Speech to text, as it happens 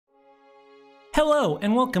Hello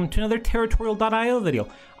and welcome to another territorial.io video.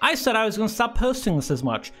 I said I was going to stop posting this as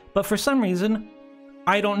much, but for some reason,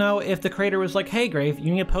 I don't know if the creator was like, hey Grave,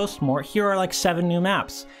 you need to post more. Here are like 7 new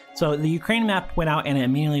maps. So the Ukraine map went out and it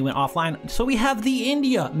immediately went offline. So we have the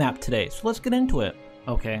India map today. So let's get into it.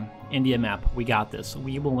 Okay, India map, we got this.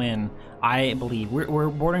 We will win, I believe. We're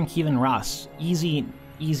bordering Kiev and Rus. Easy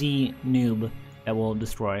noob that will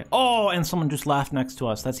destroy. Oh, and someone just laughed next to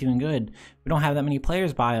us. That's even good. We don't have that many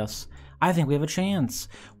players by us. I think we have a chance.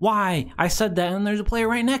 Why? I said that and there's a player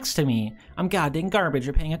right next to me. I'm goddamn garbage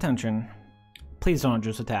at paying attention. Please don't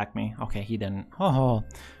just attack me. Okay, he didn't. Oh,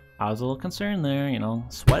 I was a little concerned there, you know.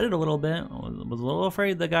 Sweated a little bit. Was a little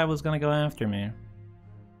afraid the guy was gonna go after me.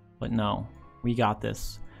 But no, we got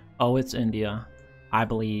this. Oh, it's India, I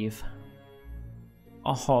believe.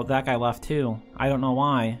 Oh, that guy left too. I don't know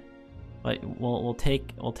why, but we'll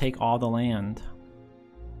take all the land.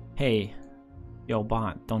 Hey, yo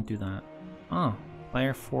bot, don't do that. Oh,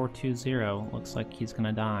 player 420 looks like he's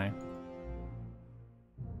gonna die.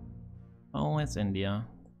 Oh, it's India.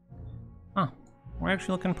 Huh, we're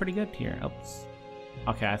actually looking pretty good here. Oops.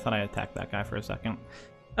 Okay, I thought I attacked that guy for a second.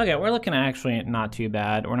 Okay, we're looking actually not too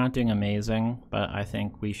bad. We're not doing amazing, but I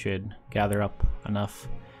think we should gather up enough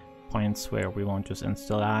points where we won't just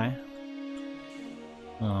insta-die.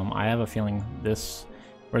 I have a feeling this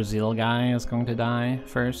Brazil guy is going to die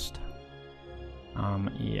first.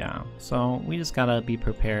 Yeah, so we just gotta be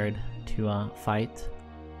prepared to fight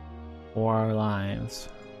for our lives.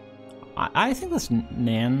 I think this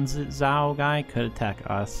Nanzhao guy could attack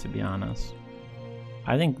us, to be honest.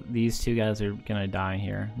 I think these two guys are gonna die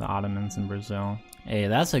here, the Ottomans in Brazil. Hey,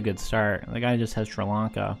 that's a good start. The guy just has Sri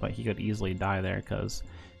Lanka, but he could easily die there because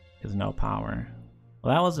he has no power.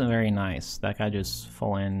 Well, that wasn't very nice. That guy just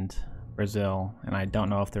full-ended Brazil, and I don't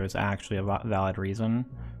know if there was actually a valid reason,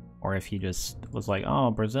 or if he just was like,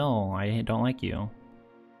 oh, Brazil, I don't like you.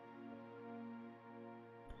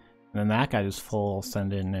 And then that guy just full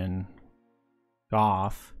send in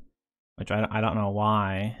Goff, which I don't know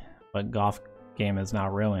why, but Goff game is now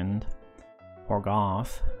ruined. Poor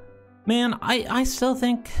Goff. Man, I still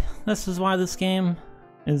think this is why this game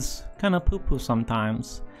is kind of poo-poo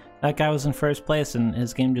sometimes. That guy was in first place and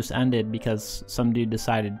his game just ended because some dude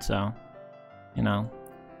decided so, you know.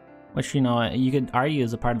 Which, you know, you could argue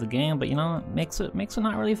is a part of the game, but you know, it makes it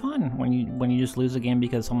not really fun when you just lose a game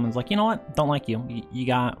because someone's like, you know what, don't like you. You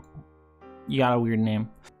got a weird name.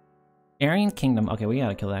 Aryan Kingdom. Okay, we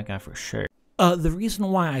gotta kill that guy for sure. The reason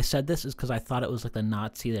why I said this is because I thought it was like the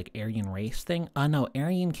Nazi, like, Aryan race thing. No,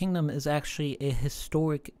 Aryan Kingdom is actually a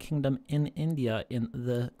historic kingdom in India in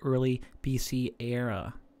the early BC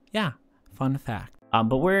era. Yeah, fun fact.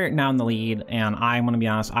 But we're now in the lead, and I'm gonna be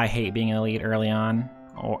honest, I hate being in the lead early on,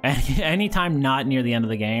 or anytime not near the end of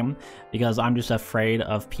the game, because I'm just afraid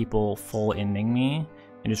of people full-ending me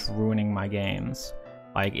and just ruining my games.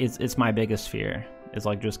 Like, it's my biggest fear, is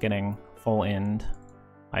like just getting full-end,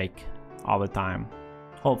 like, all the time.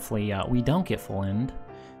 Hopefully, we don't get full-end.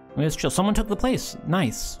 Let's chill. Someone took the place.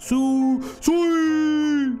 Nice. Sweet,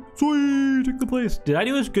 take the place. Did I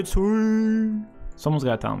do this good? Sweet. Someone's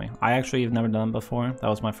gotta tell me. I actually have never done it before. That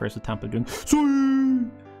was my first attempt of doing.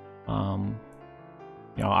 Sweet.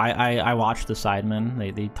 You know, I watched the Sidemen.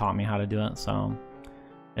 They taught me how to do it. So,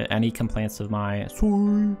 any complaints of my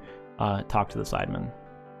talk to the Sidemen.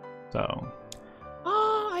 So,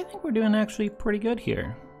 I think we're doing actually pretty good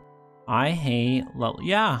here. I hate level.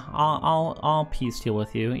 Yeah, I'll peace deal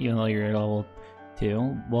with you, even though you're at level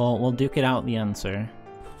 2. We'll duke it out at the end, sir.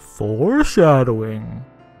 Foreshadowing.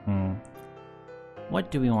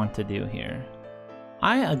 What do we want to do here?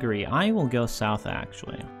 I agree. I will go south,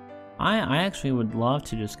 actually. I actually would love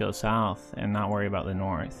to just go south and not worry about the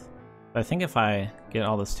north. But I think if I get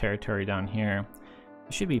all this territory down here,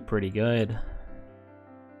 it should be pretty good.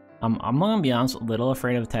 I'm gonna be honest, a little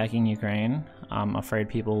afraid of attacking Ukraine. I'm afraid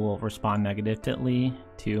people will respond negatively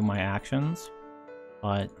to my actions,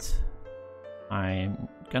 but I'm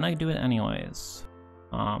gonna do it anyways.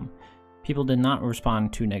 People did not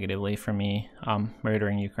respond too negatively for me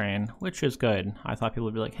murdering Ukraine, which is good. I thought people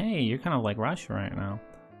would be like, hey, you're kind of like Russia right now.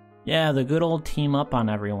 Yeah, the good old team up on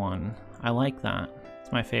everyone. I like that.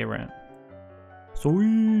 It's my favorite.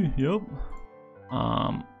 Soy, yep.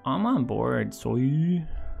 I'm on board, soy.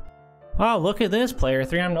 Wow, look at this, player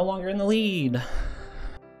 3. I'm no longer in the lead.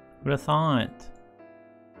 Who'd have thought?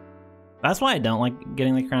 That's why I don't like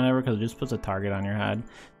getting the crown ever, because it just puts a target on your head.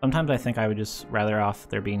 Sometimes I think I would just rather off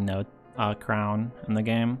there being no crown in the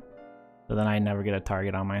game, so then I never get a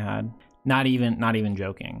target on my head. Not even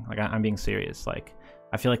joking. Like, I'm being serious. Like,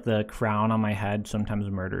 I feel like the crown on my head sometimes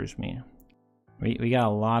murders me. We got a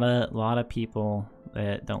lot of people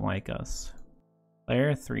that don't like us.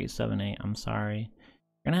 Player 378, I'm sorry.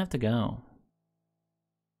 You're gonna have to go.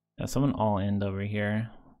 Yeah, someone all-in over here.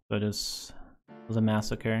 But it was a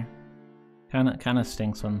massacre. Kinda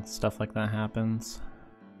stinks when stuff like that happens.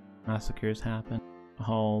 Massacres happen.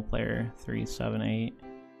 Oh, player 378.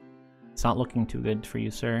 It's not looking too good for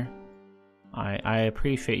you, sir. I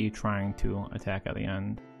appreciate you trying to attack at the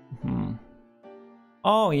end.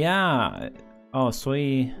 Oh, yeah. Oh,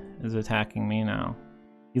 Sui is attacking me now.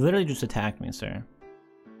 You literally just attacked me, sir.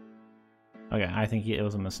 Okay, I think it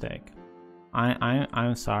was a mistake.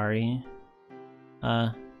 I'm sorry,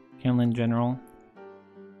 Camlin General,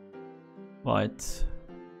 but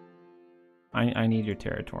I need your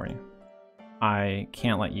territory. I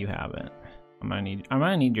can't let you have it. I'm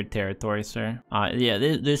gonna need your territory, sir. Yeah,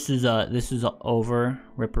 this is over,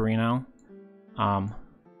 Ripperino.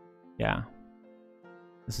 Yeah,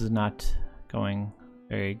 this is not going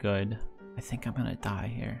very good. I think I'm gonna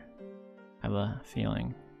die here. I have a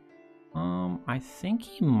feeling. I think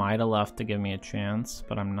he might have left to give me a chance,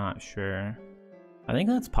 but I'm not sure. I think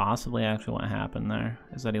that's possibly actually what happened there,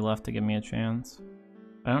 is that he left to give me a chance.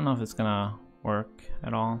 I don't know if it's gonna work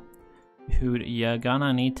at all. Dude, you're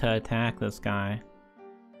gonna need to attack this guy,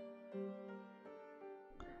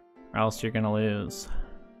 or else you're gonna lose.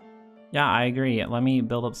 Yeah, I agree. Let me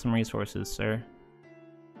build up some resources, sir.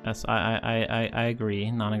 Yes, I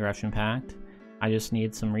agree. Non-aggression pact. I just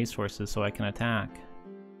need some resources so I can attack.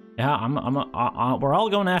 Yeah, we're all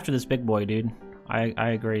going after this big boy, dude. I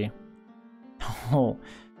agree. Oh,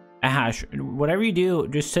 Ash, whatever you do,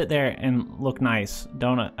 just sit there and look nice.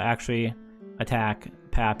 Don't actually attack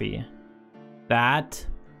Pappy. That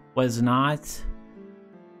was not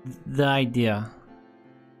the idea.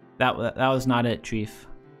 That was not it, Chief.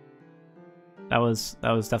 That was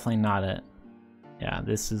definitely not it. Yeah,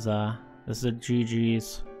 this is a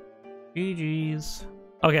GG's. GG's.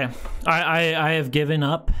 Okay, I have given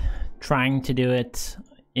up trying to do it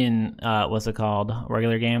in what's it called,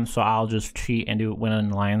 regular game. So I'll just cheat and win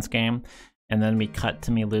an alliance game, and then we cut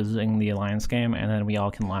to me losing the alliance game, and then we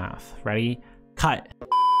all can laugh. Ready? Cut.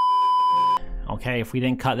 Okay, if we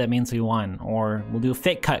didn't cut, that means we won. Or we'll do a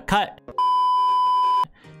fake cut. Cut.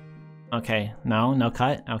 Okay, no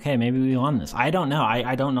cut. Okay, maybe we won this. I don't know.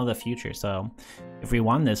 I don't know the future. So if we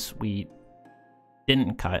won this, we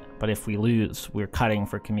didn't cut, but if we lose, we're cutting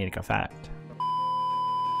for comedic effect.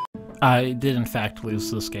 I did in fact lose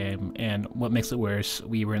this game, and what makes it worse,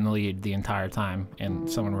 we were in the lead the entire time, and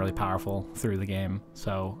someone really powerful threw the game,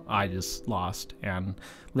 so I just lost and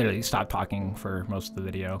literally stopped talking for most of the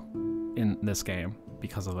video in this game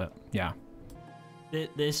because of it. Yeah.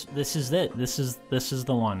 This is it. This is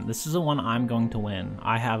the one. This is the one I'm going to win.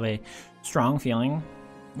 I have a strong feeling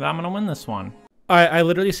that I'm gonna win this one. I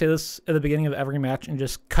literally say this at the beginning of every match and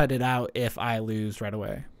just cut it out if I lose right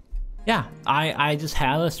away. Yeah, I just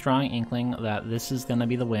have a strong inkling that this is gonna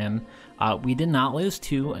be the win. We did not lose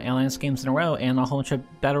 2 Alliance games in a row and a whole bunch of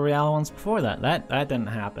Battle Royale ones before that. That didn't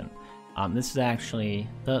happen. This is actually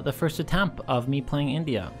the first attempt of me playing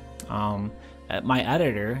India. My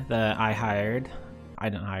editor that I hired, I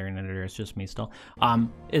didn't hire an editor, it's just me still,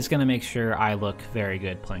 is gonna make sure I look very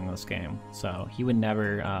good playing this game. So he would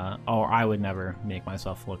never, or I would never make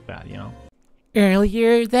myself look bad, you know?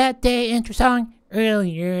 Earlier that day, intro song.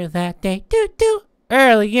 Earlier that day, doo-doo.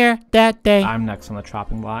 Earlier that day. I'm next on the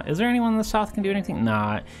chopping block. Is there anyone in the south can do anything?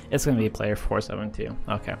 Nah, it's gonna be player 472.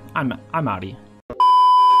 Okay, I'm outie.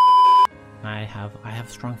 I have a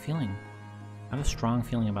strong feeling. I have a strong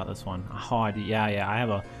feeling about this one. Oh, I do. Yeah, I have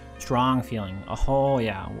a strong feeling. Oh,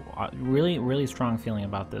 yeah. Really strong feeling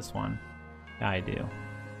about this one. Yeah, I do.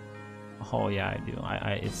 Oh, yeah, I do.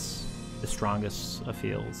 It's the strongest of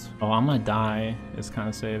feels. Oh, I'm gonna die is kind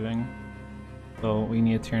of saving. So we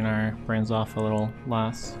need to turn our brains off a little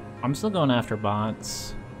less. I'm still going after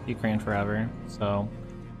bots. Ukraine forever. So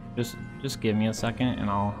just give me a second and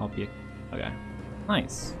I'll help you. Okay.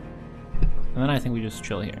 Nice. And then I think we just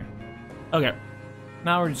chill here. Okay.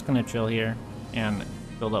 Now we're just gonna chill here and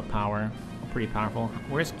build up power. Pretty powerful.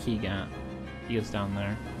 Where's Keeg at? He is down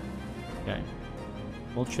there. Okay.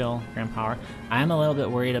 We'll chill. Grand power. I am a little bit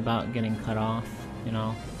worried about getting cut off, you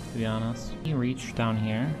know, to be honest. He reached down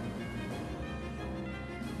here.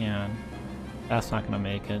 And that's not gonna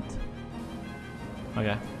make it.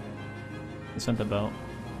 Okay. He sent the boat.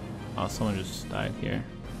 Oh, someone just died here.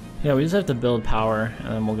 Yeah, we just have to build power and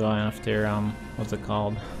then we'll go after, what's it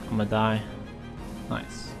called? I'm gonna die.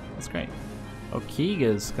 Nice. That's great. Oh, Keeg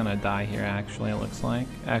is gonna die here, actually, it looks like.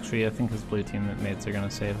 Actually, I think his blue teammates are gonna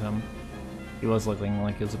save him. He was looking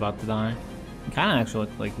like he was about to die. He kinda actually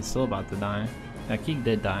looked like he's still about to die. Yeah, Keeg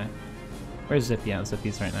did die. Where's Zippy at?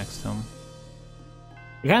 Zippy's right next to him.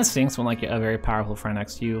 It kind of stinks when like a very powerful friend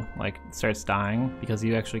next to you like starts dying because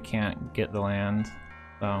you actually can't get the land.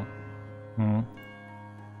 So,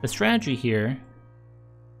 the strategy here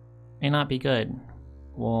may not be good.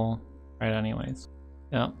 We'll try it anyways.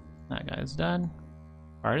 Yep, that guy's dead.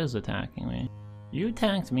 Sparta's attacking me. You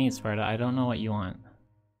attacked me, Sparta. I don't know what you want.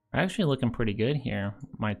 We're actually looking pretty good here,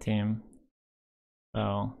 my team.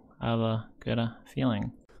 So, I have a good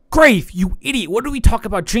feeling. Grave, you idiot! What do we talk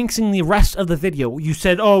about jinxing the rest of the video? You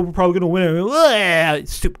said, oh, we're probably gonna win. Ugh,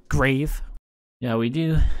 stupid Grave. Yeah, we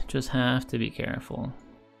do just have to be careful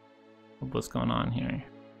with what's going on here.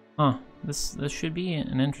 Huh, this should be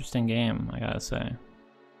an interesting game, I gotta say.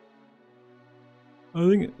 I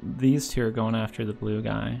think these two are going after the blue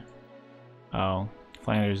guy. Oh,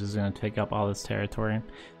 Flanders is gonna take up all this territory.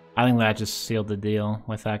 I think that just sealed the deal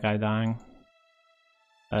with that guy dying.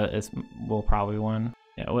 We'll probably win.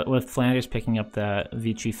 Yeah, with Flanders picking up the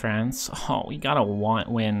Vichy France. Oh, we gotta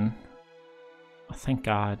win. Oh, thank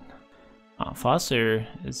God. Fusser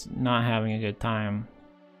is not having a good time.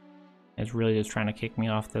 He's really just trying to kick me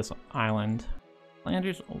off this island.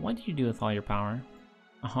 Flanders, what do you do with all your power?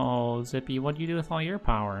 Oh, Zippy, what do you do with all your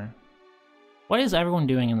power? What is everyone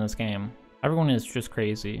doing in this game? Everyone is just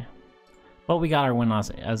crazy. But we got our win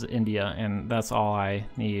as India, and that's all I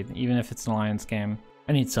need. Even if it's an alliance game,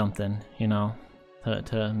 I need something, you know,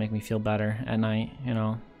 to make me feel better at night, you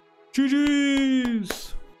know.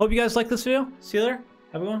 GG's! Hope you guys like this video. See you there.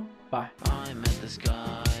 Have a good one. Bye.